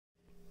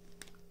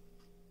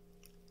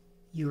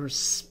your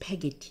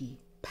spaghetti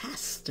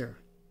pasta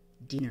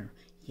dinner.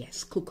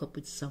 Yes, cook up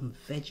with some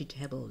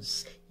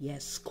vegetables.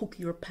 Yes, cook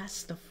your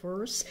pasta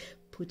first,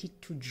 put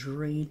it to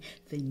drain,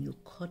 then you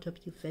cut up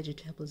your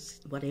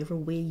vegetables whatever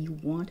way you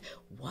want,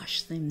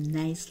 wash them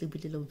nicely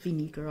with a little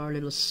vinegar or a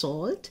little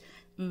salt.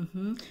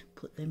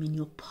 Put them in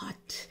your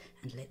pot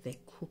and let them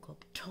cook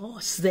up.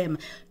 Toss them,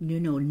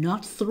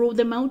 not throw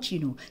them out,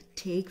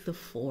 take the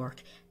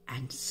fork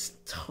and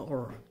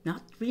stir,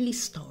 not really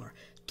stir,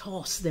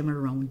 toss them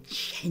around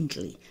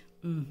gently.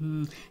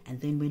 And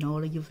then when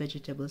all of your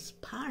vegetables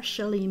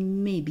partially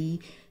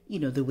maybe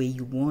the way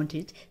you want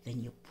it,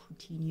 then you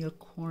put in your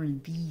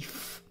corned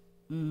beef.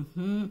 And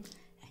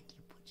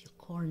you put your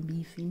corned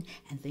beef in,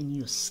 and then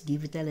you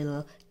give it a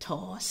little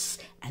toss,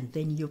 and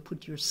then you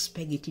put your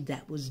spaghetti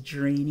that was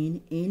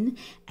draining in,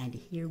 and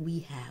here we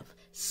have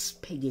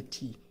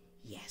spaghetti.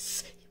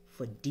 Yes,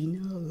 for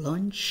dinner,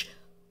 lunch,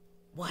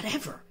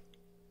 whatever.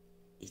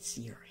 It's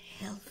your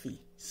healthy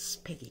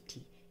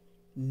spaghetti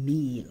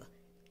meal.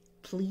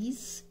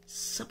 Please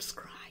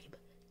subscribe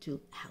to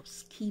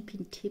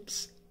Housekeeping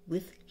Tips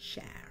with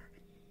Cher.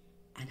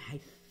 And I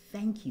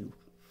thank you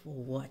for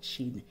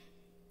watching.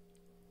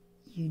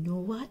 You know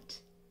what?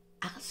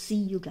 I'll see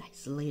you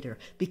guys later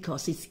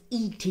because it's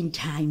eating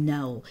time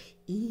now.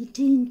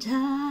 Eating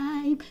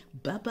time.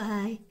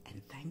 Bye-bye.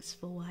 And thanks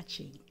for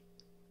watching.